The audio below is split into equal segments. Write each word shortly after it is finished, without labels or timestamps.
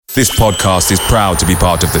This podcast is proud to be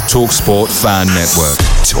part of the TalkSport Fan Network.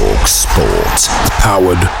 TalkSport.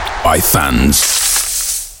 Powered by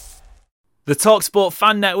fans. The TalkSport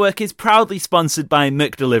Fan Network is proudly sponsored by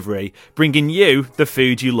McDelivery, bringing you the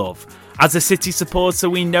food you love. As a City supporter,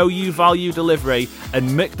 we know you value delivery, and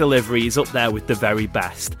McDelivery is up there with the very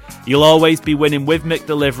best. You'll always be winning with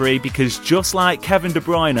McDelivery because just like Kevin De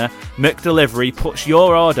Bruyne, McDelivery puts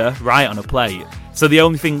your order right on a plate. So the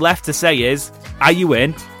only thing left to say is, are you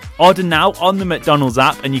in? Order now on the McDonald's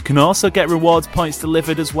app, and you can also get rewards points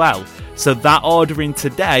delivered as well. So that ordering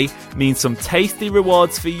today means some tasty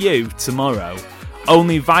rewards for you tomorrow.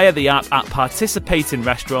 Only via the app at participating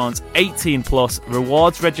restaurants. 18 plus,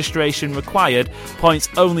 rewards registration required, points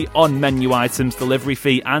only on menu items, delivery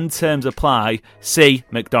fee and terms apply. See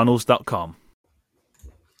mcdonalds.com.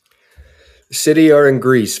 City are in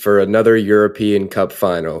Greece for another European Cup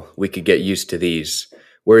final. We could get used to these.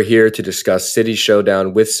 We're here to discuss City's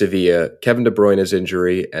showdown with Sevilla, Kevin De Bruyne's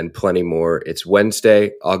injury, and plenty more. It's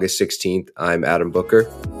Wednesday, August 16th. I'm Adam Booker.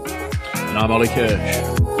 And I'm Ollie Kirsch.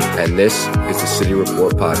 And this is the City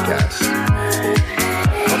Report Podcast.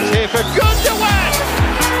 Comes here for Gundogan!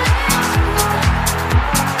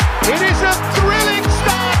 It is a thrilling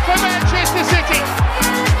start for Manchester City.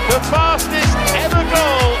 The fastest ever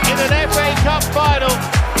goal in an FA Cup final.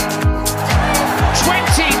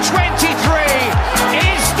 2023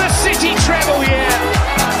 is the City treble year.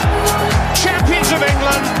 Champions of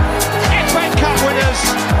England, FA Cup winners,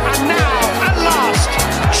 and now, at last,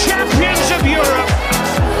 champions of Europe.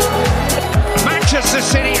 Manchester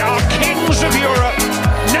City are kings of Europe.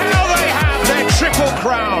 Now they have their triple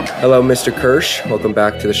crown. Hello, Mr. Kirsch. Welcome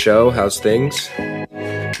back to the show. How's things?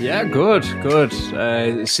 Yeah, good.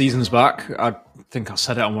 Season's back. I think I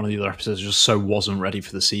said it on one of the other episodes, just so wasn't ready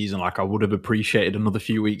for the season. Like, I would have appreciated another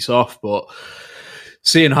few weeks off, but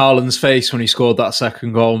seeing Haaland's face when he scored that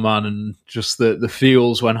second goal, man, and just the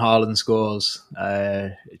feels when Haaland scores,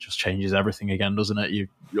 it just changes everything again, doesn't it? You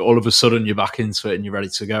all of a sudden you're back into it and you're ready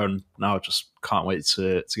to go, and now I just can't wait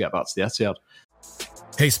to get back to the Etihad.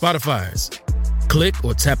 Hey, Spotifyers, click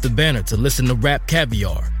or tap the banner to listen to Rap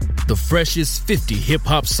Caviar, the freshest 50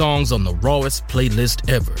 hip-hop songs on the rawest playlist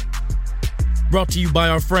ever. Brought to you by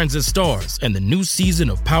our friends at Stars and the new season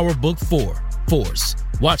of Power Book 4, Force.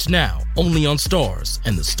 Watch now, only on Stars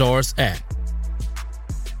and the Stars app.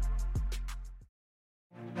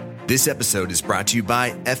 This episode is brought to you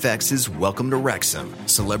by FX's Welcome to Wrexham.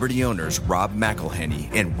 Celebrity owners Rob McElhenney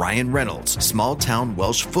and Ryan Reynolds' small-town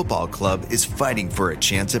Welsh football club is fighting for a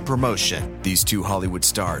chance at promotion. These two Hollywood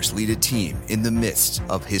stars lead a team in the midst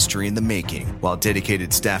of history in the making, while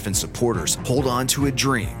dedicated staff and supporters hold on to a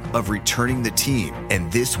dream of returning the team and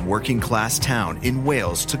this working-class town in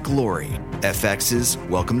Wales to glory. FX's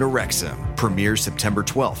Welcome to Wrexham premieres September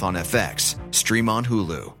 12th on FX. Stream on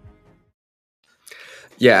Hulu.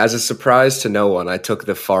 Yeah, as a surprise to no one, I took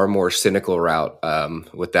the far more cynical route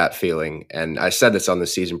with that feeling. And I said this on the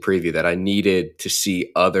season preview that I needed to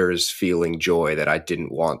see others feeling joy, that I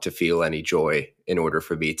didn't want to feel any joy in order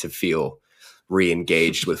for me to feel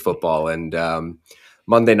re-engaged with football. And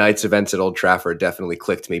Monday night's events at Old Trafford definitely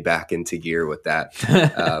clicked me back into gear with that.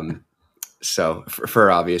 So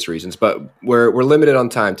for obvious reasons, but we're limited on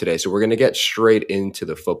time today. So we're going to get straight into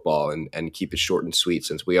the football and keep it short and sweet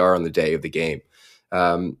since we are on the day of the game.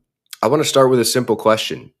 I want to start with a simple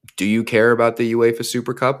question. Do you care about the UEFA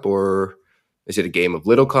Super Cup, or is it a game of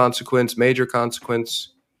little consequence, major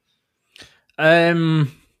consequence?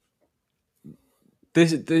 This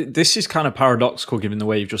is kind of paradoxical given the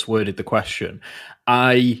way you've just worded the question.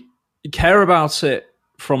 I care about it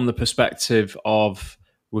from the perspective of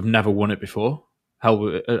we've never won it before.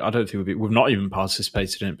 Hell, I don't think we've not even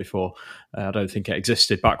participated in it before. I don't think it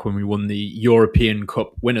existed back when we won the European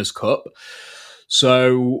Cup Winners' Cup.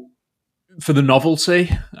 So for the novelty,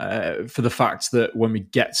 for the fact that when we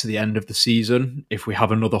get to the end of the season, if we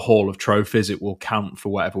have another haul of trophies, it will count for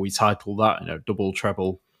whatever we title that, double,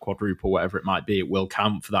 treble, quadruple, whatever it might be, it will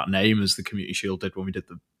count for that name, as the Community Shield did when we did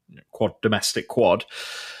the domestic quad.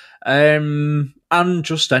 And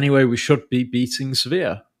just anyway, we should be beating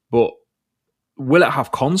Sevilla. But will it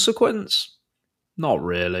have consequence? Not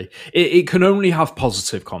really. It can only have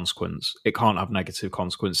positive consequence. It can't have negative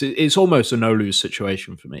consequence. It's almost a no-lose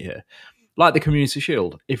situation for me here. Like the Community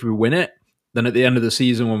Shield. If we win it, then at the end of the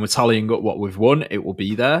season, when we're tallying up what we've won, it will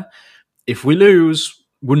be there. If we lose,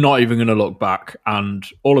 we're not even going to look back, and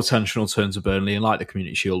all attention will turn to Burnley, and like the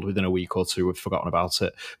Community Shield, within a week or two, we've forgotten about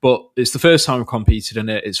it. But it's the first time we've competed in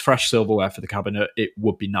it. It's fresh silverware for the cabinet. It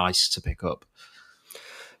would be nice to pick up.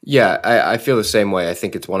 Yeah, I feel the same way. I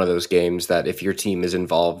think it's one of those games that if your team is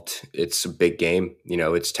involved, it's a big game.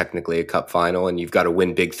 It's technically a cup final, and you've got to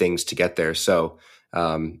win big things to get there. So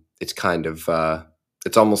it's kind of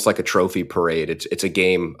it's almost like a trophy parade. It's a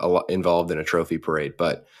game involved in a trophy parade.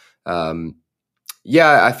 But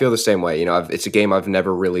yeah, I feel the same way. It's a game I've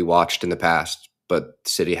never really watched in the past, but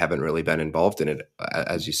City haven't really been involved in it,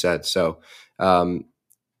 as you said. So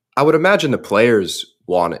I would imagine the players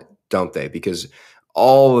want it, don't they? Because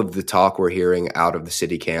all of the talk we're hearing out of the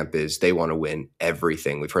City camp is they want to win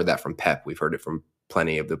everything. We've heard that from Pep. We've heard it from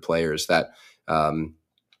plenty of the players that,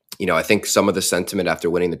 I think some of the sentiment after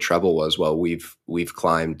winning the treble was, well, we've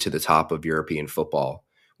climbed to the top of European football.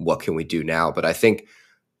 What can we do now? But I think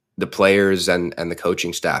the players and the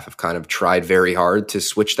coaching staff have kind of tried very hard to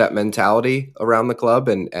switch that mentality around the club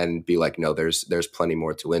and be like, no, there's plenty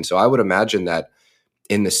more to win. So I would imagine that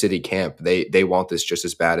in the City camp, they want this just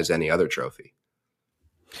as bad as any other trophy.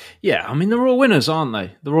 Yeah, I mean, they're all winners, aren't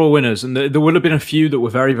they? They're all winners. And there would have been a few that were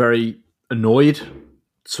very, very annoyed.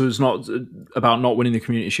 So it's not about not winning the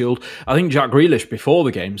Community Shield. I think Jack Grealish, before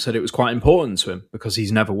the game, said it was quite important to him because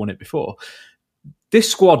he's never won it before. This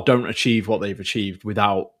squad don't achieve what they've achieved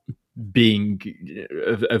without being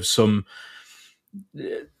of some...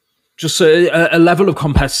 just a level of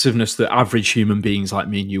competitiveness that average human beings like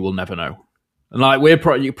me and you will never know. And we're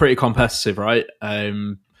pretty competitive, right?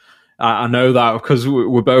 I know that because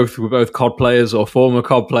we're both COD players or former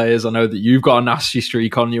COD players. I know that you've got a nasty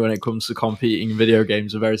streak on you when it comes to competing in video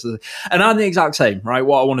games and various things. And I'm the exact same, right?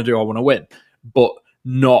 What I want to do, I want to win, but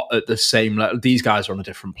not at the same level. These guys are on a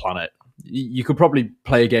different planet. You could probably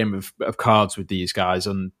play a game of cards with these guys,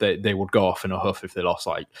 and they would go off in a huff if they lost.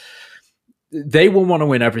 They will want to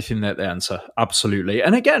win everything that they enter, absolutely.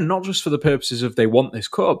 And again, not just for the purposes of they want this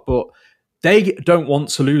cup, but they don't want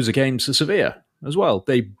to lose a game to Sevilla as well.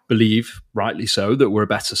 They believe, rightly so, that we're a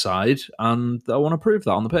better side, and they want to prove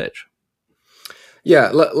that on the pitch. Yeah,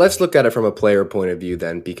 let's look at it from a player point of view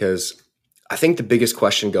then, because I think the biggest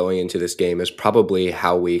question going into this game is probably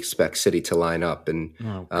how we expect City to line up, and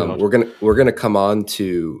we're gonna come on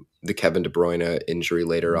to the Kevin De Bruyne injury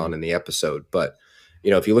later on in the episode. But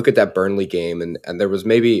if you look at that Burnley game, and there was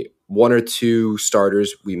maybe one or two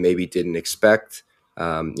starters we maybe didn't expect.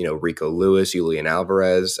 Rico Lewis, Julian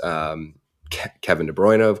Alvarez, Kevin De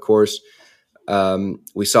Bruyne, of course.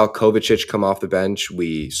 We saw Kovacic come off the bench.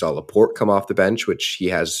 We saw Laporte come off the bench, which he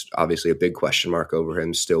has obviously a big question mark over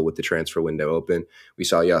him still with the transfer window open. We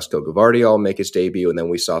saw Josko Gvardiol make his debut, and then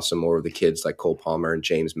we saw some more of the kids like Cole Palmer and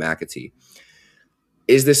James McAtee.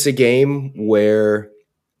 Is this a game where,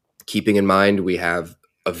 keeping in mind we have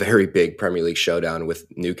a very big Premier League showdown with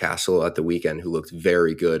Newcastle at the weekend, who looked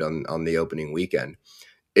very good on the opening weekend,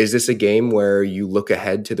 is this a game where you look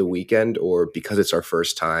ahead to the weekend, or because it's our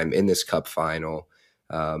first time in this cup final,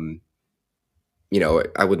 I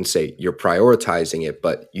wouldn't say you're prioritizing it,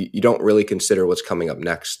 but you don't really consider what's coming up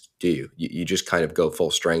next, do you? You just kind of go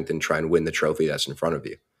full strength and try and win the trophy that's in front of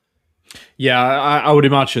you. Yeah, I would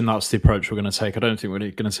imagine that's the approach we're going to take. I don't think we're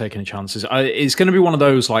going to take any chances. It's going to be one of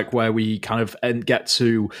those where we kind of get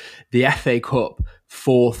to the FA Cup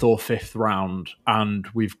 4th or 5th round, and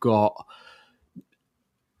we've got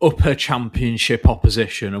upper championship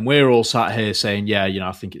opposition, and we're all sat here saying,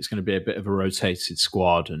 I think it's going to be a bit of a rotated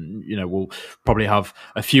squad, and we'll probably have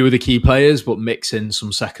a few of the key players but mix in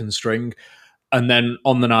some second string, and then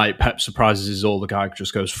on the night Pep surprises us all, the guy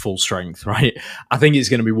just goes full strength, right? I think it's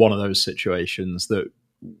going to be one of those situations that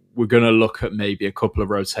we're going to look at maybe a couple of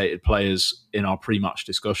rotated players in our pre-match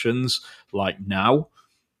discussions now,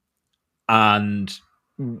 and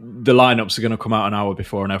the lineups are going to come out an hour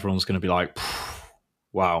before, and everyone's going to be like,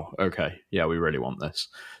 wow, okay, yeah, we really want this.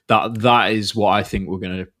 That is what I think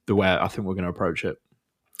the way I think we're going to approach it.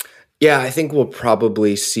 Yeah, I think we'll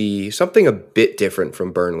probably see something a bit different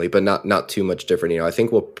from Burnley, but not too much different. I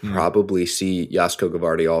think we'll probably see Josko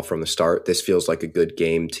Gvardiol from the start. This feels like a good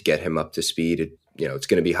game to get him up to speed. It's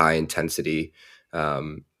going to be high intensity.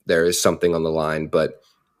 There is something on the line, but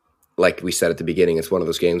like we said at the beginning, it's one of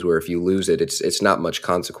those games where if you lose it, it's not much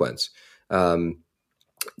consequence.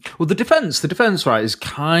 Well, the defense, right, is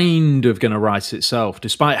kind of going to right itself,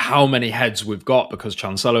 despite how many heads we've got, because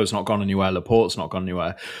Cancelo's not gone anywhere, Laporte's not gone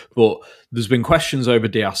anywhere. But there's been questions over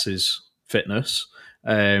Diaz's fitness.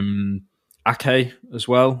 Ake as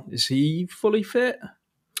well. Is he fully fit?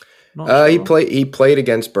 Sure. He played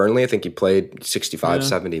against Burnley. I think he played 65,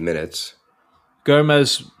 70 minutes.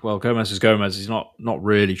 Gomez is Gomez. He's not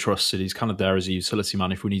really trusted. He's kind of there as a utility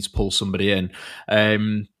man if we need to pull somebody in.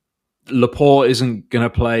 Laporte isn't going to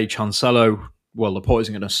play. Laporte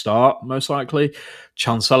isn't going to start, most likely.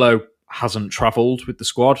 Cancelo hasn't travelled with the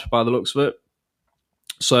squad by the looks of it.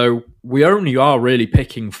 So we only are really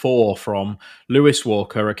picking 4 from Lewis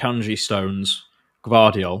Walker, Akanji Stones,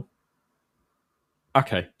 Gvardiol.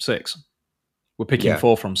 Okay, 6. We're picking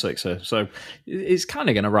 4 from 6 here. So it's kind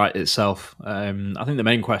of going to write itself. I think the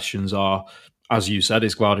main questions are, as you said,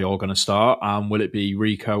 is Gvardiol going to start? And will it be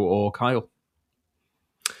Rico or Kyle?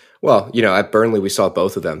 Well, at Burnley, we saw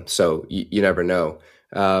both of them. So you never know.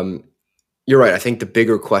 You're right. I think the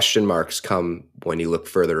bigger question marks come when you look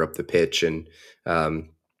further up the pitch. And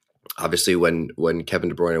obviously, when Kevin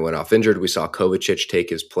De Bruyne went off injured, we saw Kovacic take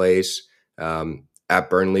his place. At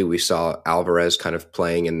Burnley, we saw Alvarez kind of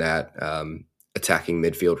playing in that attacking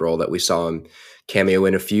midfield role that we saw him cameo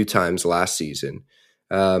in a few times last season.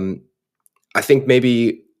 I think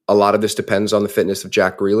maybe a lot of this depends on the fitness of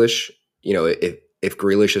Jack Grealish. If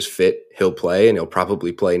Grealish is fit, he'll play, and he'll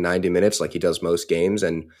probably play 90 minutes like he does most games.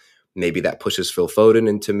 And maybe that pushes Phil Foden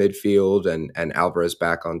into midfield and Alvarez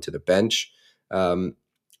back onto the bench.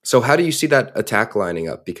 So how do you see that attack lining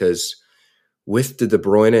up? Because with the De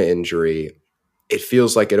Bruyne injury, it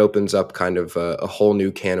feels like it opens up kind of a whole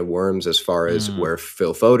new can of worms as far as where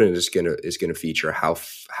Phil Foden is gonna feature, how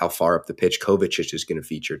far up the pitch Kovacic is gonna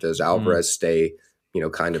feature. Does Alvarez stay,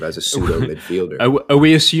 kind of as a pseudo midfielder? Are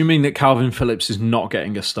we assuming that Calvin Phillips is not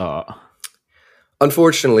getting a start?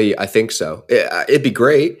 Unfortunately, I think so. It'd be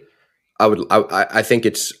great. I think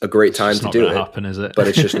it's a great time to do it. It's not going to happen, is it? But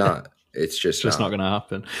it's just not. It's just not going to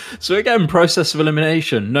happen. So again, process of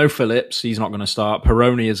elimination. No Phillips, he's not going to start.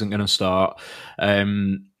 Peroni isn't going to start.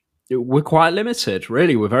 We're quite limited,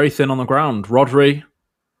 really. We're very thin on the ground. Rodri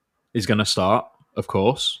is going to start, of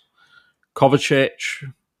course. Kovacic,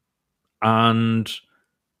 and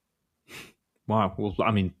wow, well,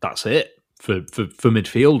 I mean, that's it for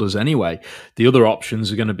midfielders anyway. The other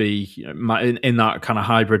options are going to be in that kind of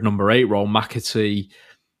hybrid number 8 role, McAtee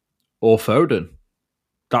or Foden.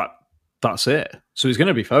 That's it. So it's going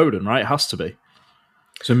to be Foden, right? It has to be.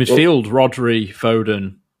 So midfield, Rodri,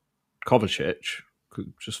 Foden, Kovacic,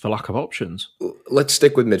 just for lack of options. Let's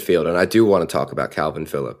stick with midfield, and I do want to talk about Calvin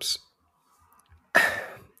Phillips.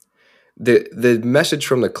 The message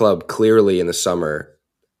from the club clearly in the summer,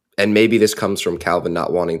 and maybe this comes from Calvin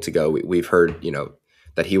not wanting to go. We've heard,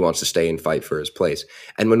 that he wants to stay and fight for his place.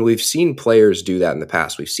 And when we've seen players do that in the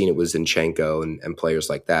past, we've seen it with Zinchenko and players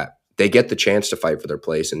like that. They get the chance to fight for their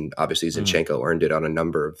place, and obviously Zinchenko earned it on a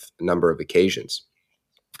number of occasions.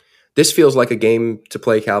 This feels like a game to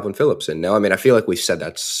play Calvin Phillips in. Now, I mean, I feel like we've said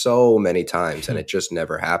that so many times, and it just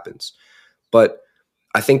never happens. But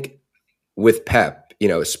I think with Pep,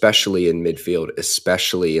 especially in midfield,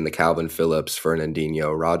 especially in the Calvin Phillips,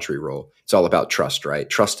 Fernandinho, Rodri role, it's all about trust, right?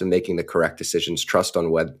 Trust in making the correct decisions, trust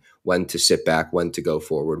on when to sit back, when to go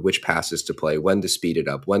forward, which passes to play, when to speed it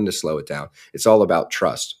up, when to slow it down. It's all about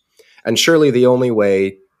trust. And surely the only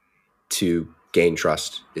way to gain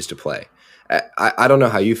trust is to play. I don't know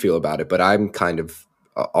how you feel about it, but I'm kind of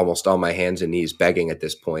almost on my hands and knees begging at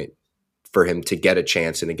this point for him to get a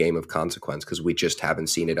chance in a game of consequence, because we just haven't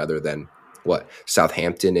seen it other than,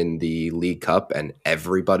 Southampton in the League Cup, and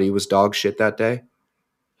everybody was dog shit that day.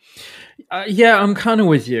 Yeah, I'm kind of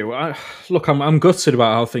with you. I'm gutted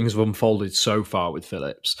about how things have unfolded so far with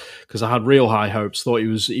Phillips, because I had real high hopes. Thought he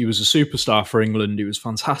was a superstar for England. He was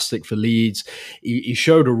fantastic for Leeds. He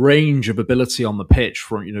showed a range of ability on the pitch,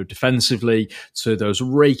 from defensively to those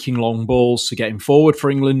raking long balls to getting forward for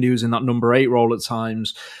England. He was in that number 8 role at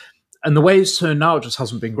times, and the way it's turned out just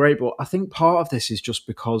hasn't been great. But I think part of this is just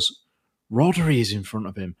because Rodri is in front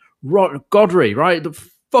of him. Godri, right? The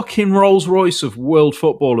fucking Rolls Royce of world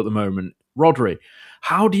football at the moment. Rodri.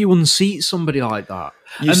 How do you unseat somebody like that?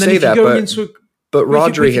 You say that, but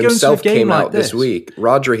Rodri himself came out this week.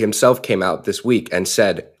 Rodri himself came out this week and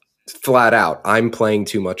said flat out, "I'm playing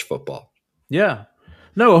too much football." Yeah.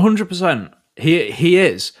 No, 100%. He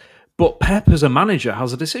is. But Pep as a manager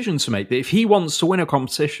has a decision to make, that if he wants to win a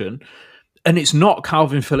competition, and it's not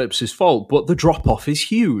Calvin Phillips' fault, but the drop-off is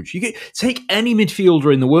huge. You take any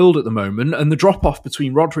midfielder in the world at the moment, and the drop-off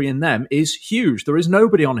between Rodri and them is huge. There is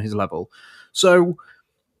nobody on his level. So,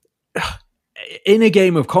 in a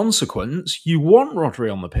game of consequence, you want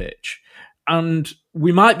Rodri on the pitch. And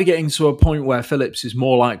we might be getting to a point where Phillips is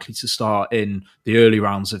more likely to start in the early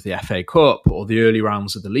rounds of the FA Cup or the early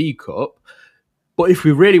rounds of the League Cup. But if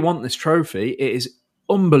we really want this trophy, it is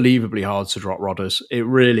unbelievably hard to drop Rodders. It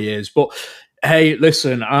really is. But hey,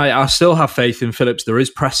 listen, I still have faith in Phillips. There is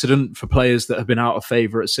precedent for players that have been out of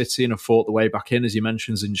favour at City and have fought the way back in. As you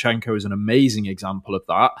mentioned, Zinchenko is an amazing example of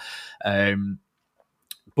that.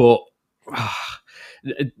 But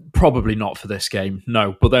probably not for this game,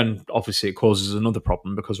 no. But then obviously it causes another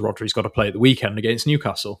problem, because Rodri's got to play at the weekend against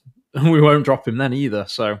Newcastle, and we won't drop him then either.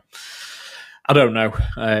 So I don't know.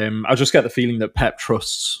 I just get the feeling that Pep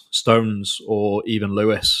trusts Stones or even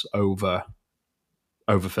Lewis over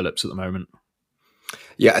Phillips at the moment.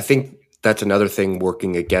 Yeah, I think that's another thing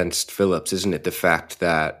working against Phillips, isn't it? The fact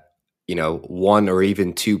that, one or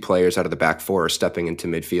even two players out of the back four are stepping into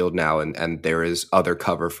midfield now, and there is other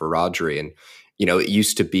cover for Rodri. And, it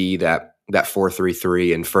used to be that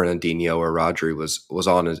 4-3-3 and Fernandinho or Rodri was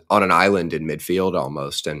on an island in midfield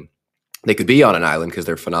almost. And they could be on an island because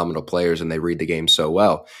they're phenomenal players and they read the game so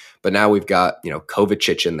well. But now we've got,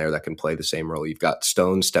 Kovacic in there that can play the same role. You've got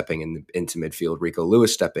Stone stepping into midfield, Rico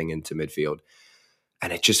Lewis stepping into midfield.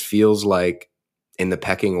 And it just feels like in the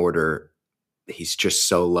pecking order, he's just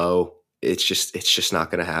so low. It's just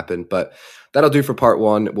not going to happen. But that'll do for part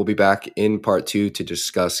one. We'll be back in part two to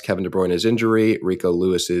discuss Kevin De Bruyne's injury, Rico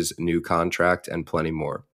Lewis's new contract, and plenty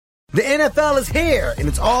more. The NFL is here, and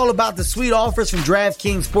it's all about the sweet offers from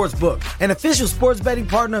DraftKings Sportsbook, an official sports betting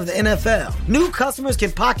partner of the NFL. New customers can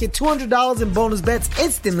pocket $200 in bonus bets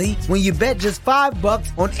instantly when you bet just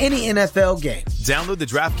 $5 on any NFL game. Download the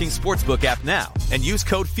DraftKings Sportsbook app now and use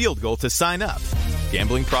code FieldGoal to sign up.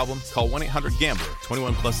 Gambling problem? Call 1-800-GAMBLER.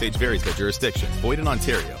 21 plus age varies by jurisdiction. Void in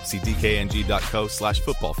Ontario. See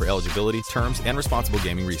dkng.co/football for eligibility, terms, and responsible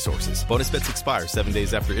gaming resources. Bonus bets expire 7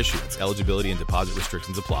 days after issuance. Eligibility and deposit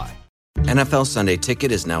restrictions apply. NFL Sunday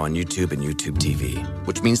Ticket is now on YouTube and YouTube TV,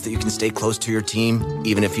 which means that you can stay close to your team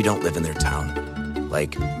even if you don't live in their town.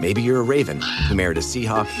 Like, maybe you're a Raven who married a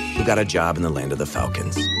Seahawk who got a job in the land of the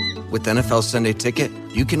Falcons. With NFL Sunday Ticket,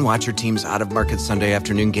 you can watch your team's out-of-market Sunday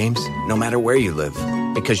afternoon games no matter where you live,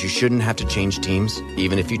 because you shouldn't have to change teams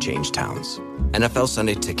even if you change towns. NFL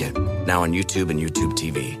Sunday Ticket, now on YouTube and YouTube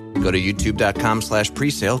TV. Go to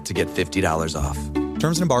youtube.com/presale to get $50 off.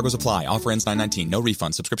 Terms and embargoes apply. Offer ends 9/19. No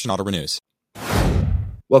refund. Subscription auto renews.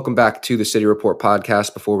 Welcome back to the City Report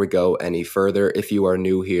podcast. Before we go any further, if you are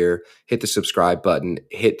new here, hit the subscribe button,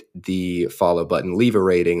 hit the follow button, leave a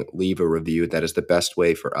rating, leave a review. That is the best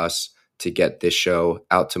way for us to get this show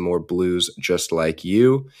out to more Blues just like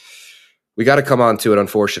you. We got to come on to it,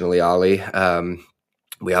 unfortunately, Ali.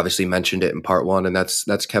 We obviously mentioned it in part one, and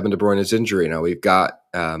that's Kevin De Bruyne's injury. Now we've got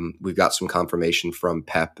some confirmation from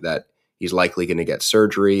Pep that he's likely going to get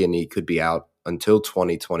surgery and he could be out until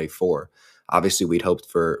 2024. Obviously, we'd hoped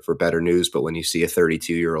for better news, but when you see a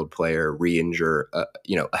 32-year-old player re-injure, a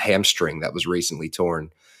hamstring that was recently torn,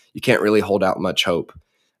 you can't really hold out much hope.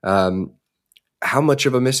 How much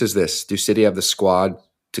of a miss is this? Do City have the squad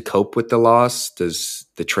to cope with the loss? Does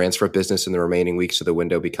the transfer business in the remaining weeks of the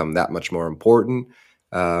window become that much more important?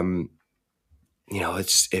 It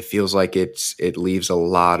feels like it leaves a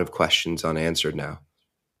lot of questions unanswered now.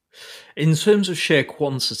 In terms of sheer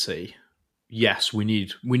quantity, yes, we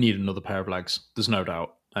need another pair of legs. There's no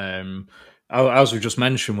doubt. As we just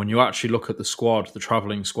mentioned, when you actually look at the squad, the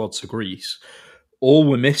travelling squad to Greece, all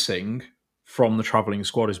we're missing from the travelling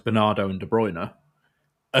squad is Bernardo and De Bruyne.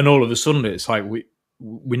 And all of a sudden, it's like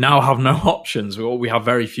we now have no options. We have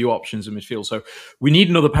very few options in midfield. So we need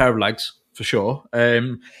another pair of legs, for sure.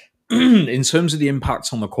 In terms of the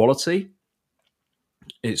impact on the quality,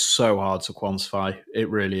 it's so hard to quantify. It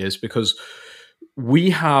really is, because we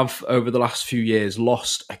have, over the last few years,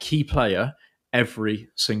 lost a key player every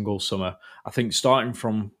single summer. I think starting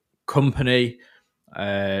from Kompany,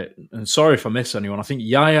 and sorry if I miss anyone, I think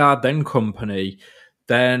Yaya, then Kompany,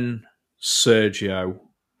 then Sergio,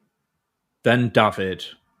 then David.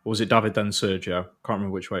 Or was it David, then Sergio? Can't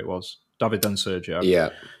remember which way it was. David, then Sergio. Yeah.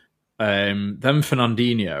 Then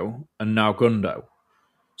Fernandinho, and now Gundo.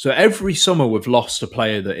 So every summer we've lost a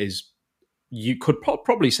player that is, you could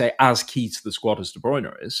probably say, as key to the squad as De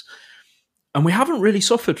Bruyne is. And we haven't really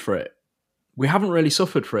suffered for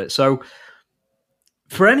it. So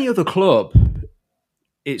for any other club,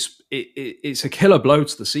 it's a killer blow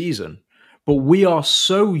to the season. But we are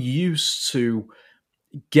so used to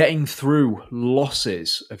getting through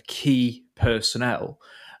losses of key personnel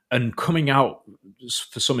and coming out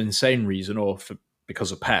for some insane reason, or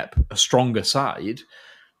because of Pep, a stronger side,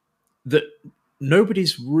 that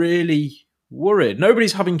nobody's really worried.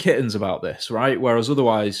 Nobody's having kittens about this, right? Whereas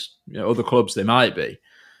otherwise, other clubs, they might be.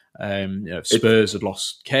 If Spurs had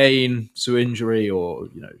lost Kane to injury, or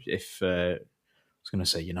if I was going to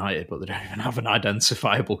say United, but they don't even have an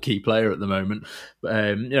identifiable key player at the moment.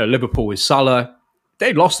 But, Liverpool with Salah,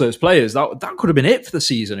 they'd lost those players. That could have been it for the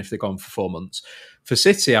season if they'd gone for 4 months. For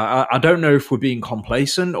City, I don't know if we're being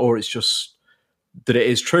complacent or it's just that it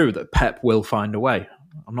is true that Pep will find a way.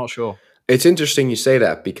 I'm not sure. It's interesting you say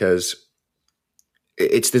that, because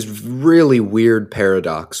it's this really weird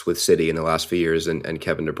paradox with City in the last few years and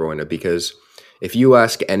Kevin De Bruyne, because if you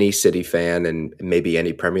ask any City fan and maybe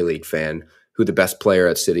any Premier League fan who the best player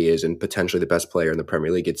at City is and potentially the best player in the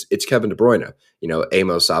Premier League, it's Kevin De Bruyne. You know,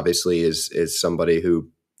 Amos obviously is somebody who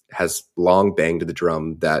has long banged the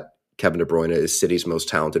drum that Kevin De Bruyne is City's most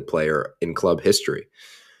talented player in club history.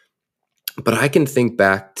 But I can think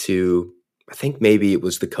back to, I think maybe it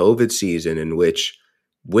was the COVID season in which,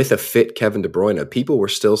 with a fit Kevin De Bruyne, people were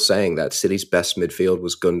still saying that City's best midfield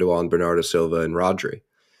was Gundogan, Bernardo Silva, and Rodri.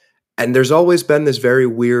 And there's always been this very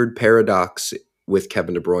weird paradox with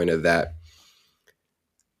Kevin De Bruyne that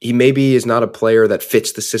he maybe is not a player that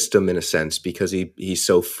fits the system in a sense because he's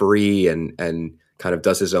so free and kind of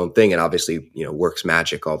does his own thing and obviously, you know, works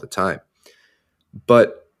magic all the time.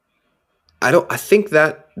 But I think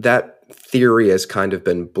that theory has kind of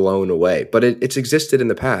been blown away, but it's existed in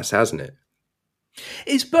the past, hasn't it?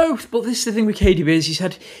 It's both, but this is the thing with KDB is he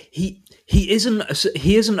said he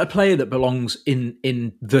isn't a player that belongs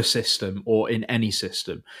in the system or in any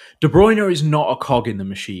system. De Bruyne is not a cog in the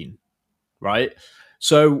machine, right?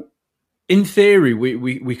 So in theory,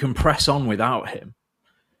 we can press on without him.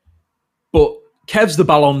 But Kev's the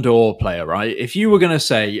Ballon d'Or player, right? If you were going to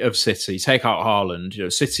say of City, take out Haaland, you know,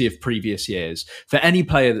 City of previous years, for any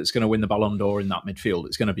player that's going to win the Ballon d'Or in that midfield,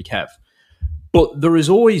 it's going to be Kev. But there has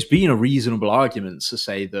always been a reasonable argument to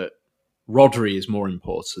say that Rodri is more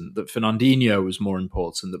important, that Fernandinho was more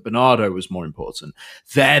important, that Bernardo was more important.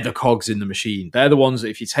 They're the cogs in the machine. They're the ones that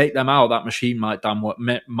if you take them out, that machine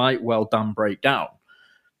might well break down.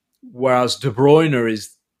 Whereas De Bruyne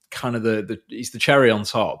is kind of he's the cherry on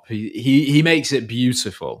top. He makes it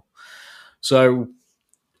beautiful. So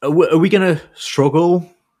are we going to struggle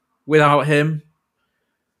without him?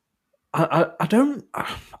 I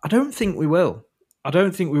don't think we will.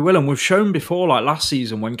 And we've shown before, like last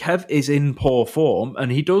season, when Kev is in poor form,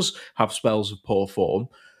 and he does have spells of poor form,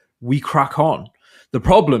 we crack on. The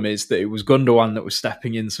problem is that it was Gundogan that was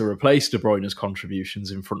stepping in to replace De Bruyne's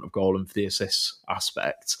contributions in front of goal and for the assists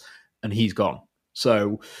aspect, and he's gone.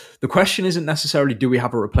 So the question isn't necessarily do we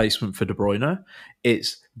have a replacement for De Bruyne,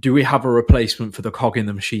 it's do we have a replacement for the cog in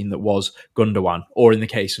the machine that was Gundogan, or in the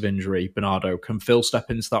case of injury, Bernardo. Can Phil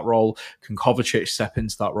step into that role? Can Kovacic step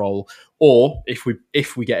into that role? Or if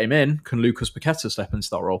we get him in, can Lucas Paqueta step into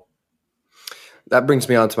that role? That brings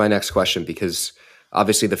me on to my next question, because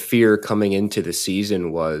obviously the fear coming into the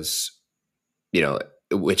season was, you know,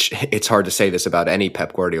 which it's hard to say this about any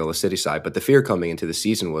Pep Guardiola City side, but the fear coming into the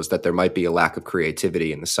season was that there might be a lack of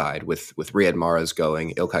creativity in the side with Riyad Mahrez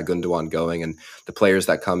going, Ilkay Gundogan going, and the players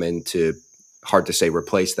that come in to, hard to say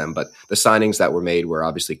replace them, but the signings that were made were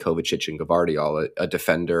obviously Kovacic and Gvardiol, a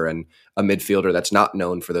defender and a midfielder that's not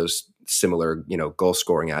known for those similar, you know, goal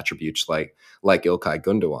scoring attributes like Ilkay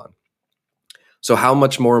Gundogan. So how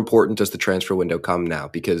much more important does the transfer window come now?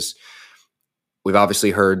 Because we've obviously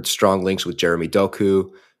heard strong links with Jeremy Doku,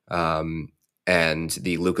 and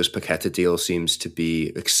the Lucas Paqueta deal seems to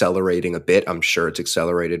be accelerating a bit. I'm sure it's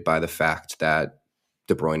accelerated by the fact that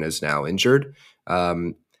De Bruyne is now injured.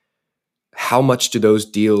 How much do those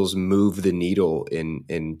deals move the needle in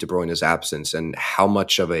De Bruyne's absence, and how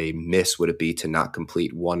much of a miss would it be to not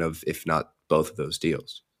complete one of, if not both of those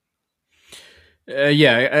deals?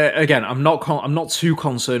 Again, I'm not too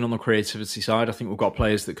concerned on the creativity side. I think we've got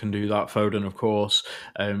players that can do that. Foden, of course.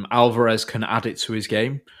 Alvarez can add it to his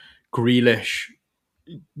game. Grealish,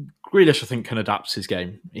 I think, can adapt his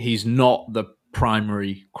game. He's not the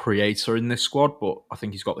primary creator in this squad, but I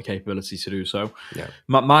think he's got the capability to do so. Yeah.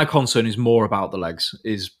 My concern is more about the legs,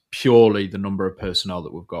 is purely the number of personnel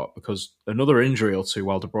that we've got, because another injury or two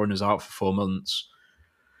while De Bruyne is out for 4 months,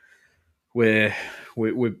 we're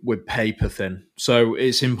paper thin. So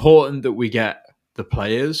it's important that we get the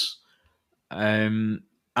players. Am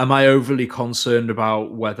I overly concerned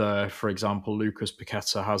about whether, for example, Lucas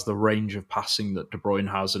Paqueta has the range of passing that De Bruyne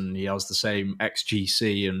has and he has the same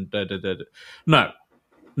XGC and No,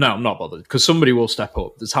 I'm not bothered, because somebody will step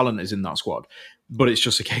up. The talent is in that squad. But it's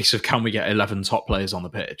just a case of, can we get 11 top players on the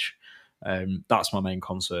pitch? That's my main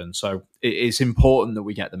concern. So it's important that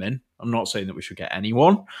we get them in. I'm not saying that we should get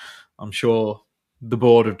anyone. I'm sure the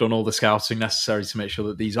board have done all the scouting necessary to make sure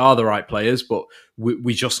that these are the right players, but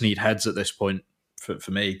we just need heads at this point.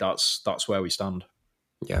 For me, that's where we stand.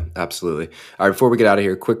 Yeah, absolutely. All right, before we get out of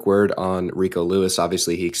here, quick word on Rico Lewis.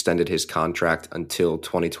 Obviously, he extended his contract until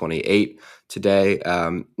 2028 today.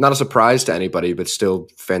 Not a surprise to anybody, but still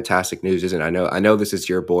fantastic news, isn't it? I know this is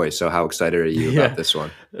your boy, so how excited are you about this one?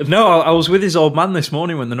 No, I was with his old man this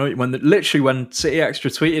morning when City Extra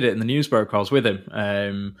tweeted it and the news broke. I was with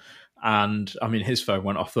him. And I mean, his phone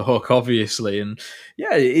went off the hook, obviously. And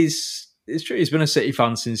yeah, it's true. He's been a City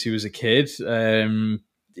fan since he was a kid.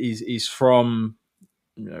 He's from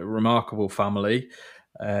a remarkable family.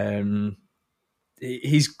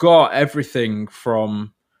 he's got everything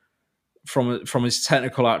from his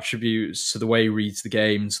technical attributes to the way he reads the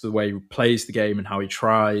game, to the way he plays the game and how he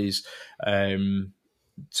tries, to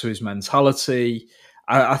his mentality.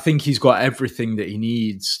 I think he's got everything that he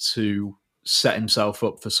needs to set himself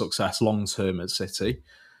up for success long term at City.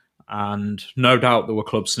 And no doubt there were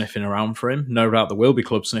clubs sniffing around for him. No doubt there will be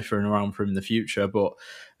clubs sniffing around for him in the future. But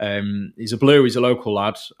he's a Blue, he's a local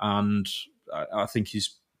lad, and I think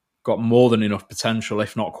he's got more than enough potential,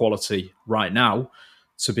 if not quality, right now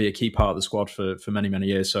to be a key part of the squad for many, many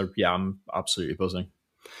years. So, yeah, I'm absolutely buzzing.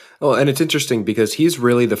 Oh, and it's interesting because he's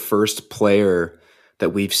really the first player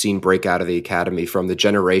that we've seen break out of the academy from the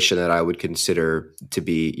generation that I would consider to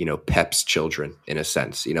be, Pep's children in a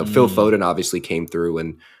sense. Phil Foden obviously came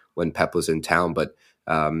through when Pep was in town, but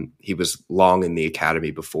he was long in the academy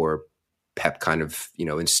before Pep kind of,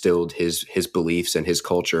 instilled his beliefs and his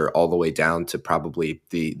culture all the way down to probably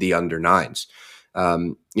the under nines.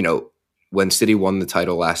 When City won the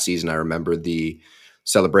title last season, I remember the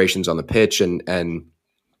celebrations on the pitch and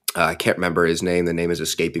I can't remember his name. The name is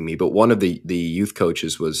escaping me, but one of the youth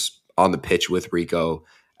coaches was on the pitch with Rico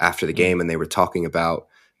after the game, and they were talking about,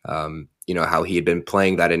 how he had been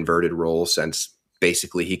playing that inverted role since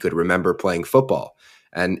basically he could remember playing football.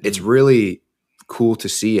 And it's really cool to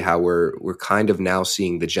see how we're kind of now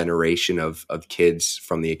seeing the generation of kids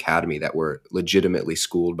from the academy that were legitimately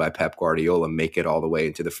schooled by Pep Guardiola make it all the way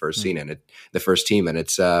into the first team, and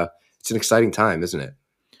it's an exciting time, isn't it?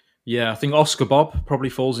 Yeah, I think Oscar Bob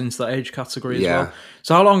probably falls into that age category as well.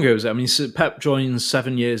 So how long ago was it? I mean, Pep joined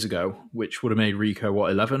 7 years ago, which would have made Rico,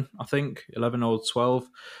 11, I think? 11 or 12?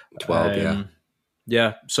 12, yeah.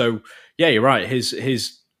 Yeah, so, yeah, you're right.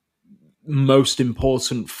 His most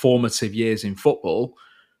important formative years in football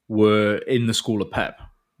were in the school of Pep.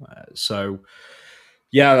 So,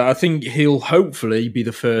 yeah, I think he'll hopefully be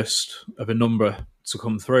the first of a number to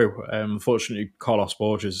come through. Unfortunately, Carlos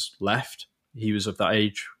Borges left. He was of that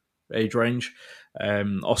age range.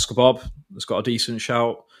 Oscar Bob has got a decent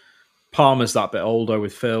shout. Palmer's that bit older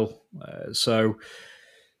with Phil. So,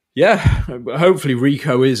 yeah, hopefully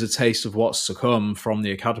Rico is a taste of what's to come from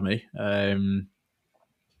the academy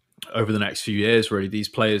over the next few years, really. These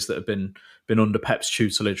players that have been under Pep's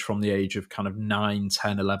tutelage from the age of kind of 9,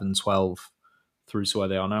 10, 11, 12 through to where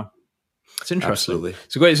they are now. It's interesting. Absolutely.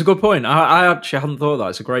 It's a good point. I actually hadn't thought of that.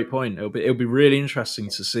 It's a great point. It'll be really interesting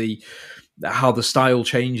to see how the style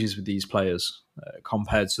changes with these players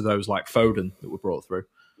compared to those like Foden that were brought through.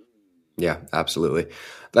 Yeah, absolutely.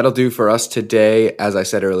 That'll do for us today. As I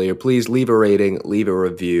said earlier, please leave a rating, leave a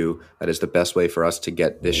review. That is the best way for us to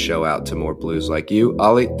get this show out to more Blues like you.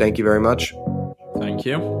 Ollie, thank you very much. Thank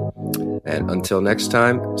you. And until next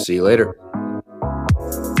time, see you later.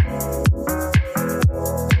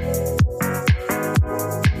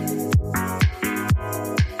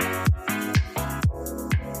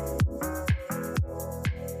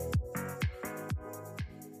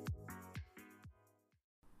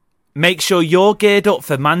 Make sure you're geared up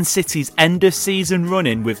for Man City's end-of-season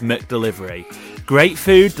run-in with McDelivery. Great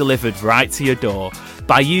food delivered right to your door.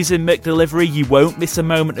 By using McDelivery, you won't miss a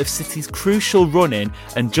moment of City's crucial run-in,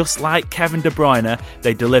 and just like Kevin De Bruyne,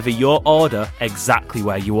 they deliver your order exactly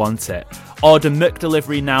where you want it. Order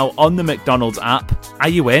McDelivery now on the McDonald's app. Are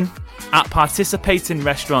you in? At participating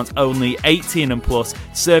restaurants only, 18 and plus,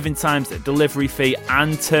 serving times, delivery fee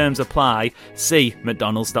and terms apply. See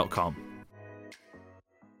mcdonalds.com.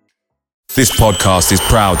 This podcast is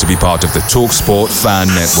proud to be part of the TalkSport Fan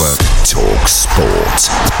Network. TalkSport.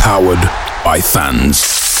 Powered by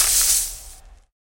fans.